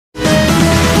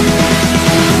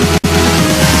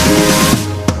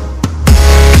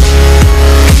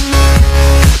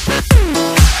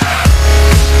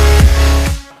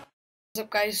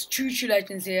guys?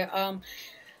 TWOTRUELEGENDS here.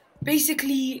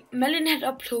 Basically, Melon Head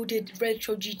uploaded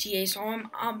retro GTA, so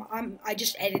I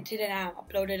just edited it and I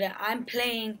uploaded it. I'm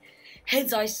playing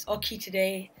Head's Ice Hockey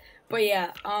today, but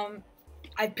yeah,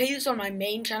 I play this on my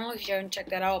main channel. If you haven't checked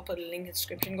that out, I'll put a link in the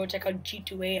description. Go check out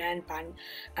G2A and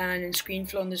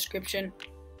ScreenFlow in the description.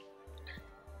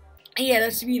 And yeah,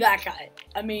 let's be that guy.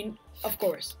 I mean, of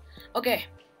course. Okay.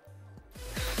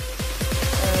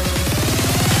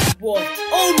 What?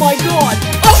 Oh my god!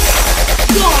 Oh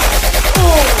god!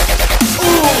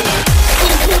 Oh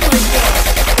my god!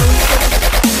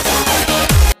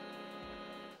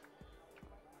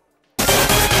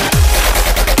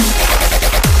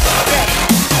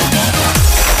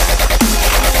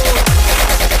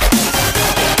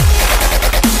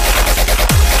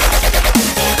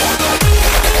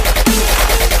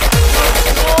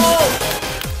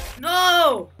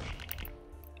 No!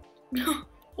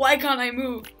 Why can't I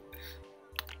move?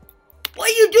 What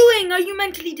are you doing? Are you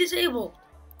mentally disabled?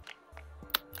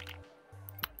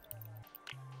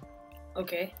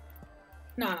 Okay.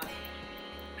 Nah.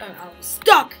 I'm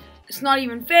stuck. It's not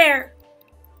even fair.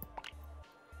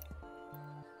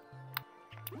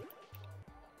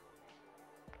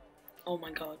 Oh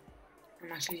my god.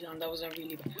 I'm actually done. That was a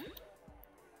really bad.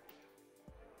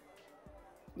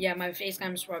 Yeah, my face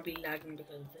cam is probably lagging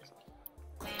because of this.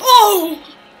 Oh!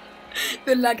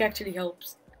 The lag actually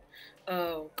helps.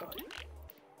 Oh god.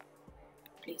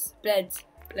 Please. Bleds.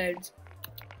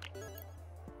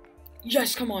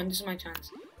 Yes, come on. This is my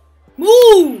chance.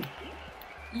 Move!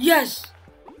 Yes!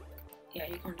 Yeah,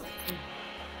 you can't do it.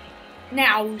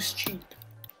 Now who's cheap?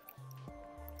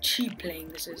 Cheap playing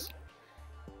this is.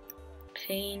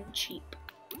 Plain cheap.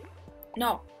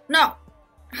 No. No!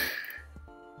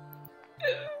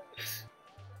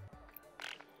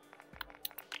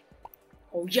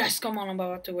 Oh yes, come on, I'm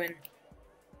about to win.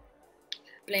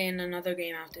 Playing another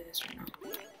game after this right now.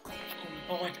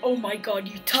 Oh my god,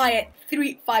 you tie it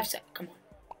 5 seconds. Come on.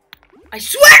 I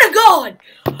swear to god!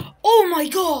 Oh my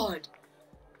god!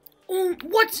 Oh,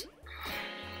 what?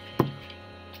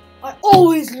 I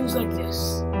always lose like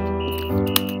this.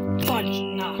 Fudge,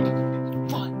 nah.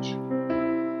 Fudge.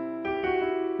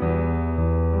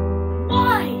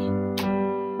 Why?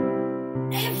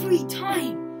 Every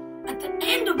time at the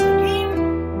end of the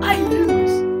game, I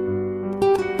lose.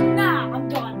 Nah, I'm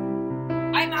done.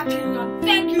 I'm actually done.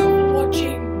 Thank you for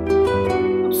watching.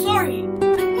 I'm sorry.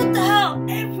 Like, what the hell?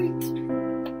 Every time.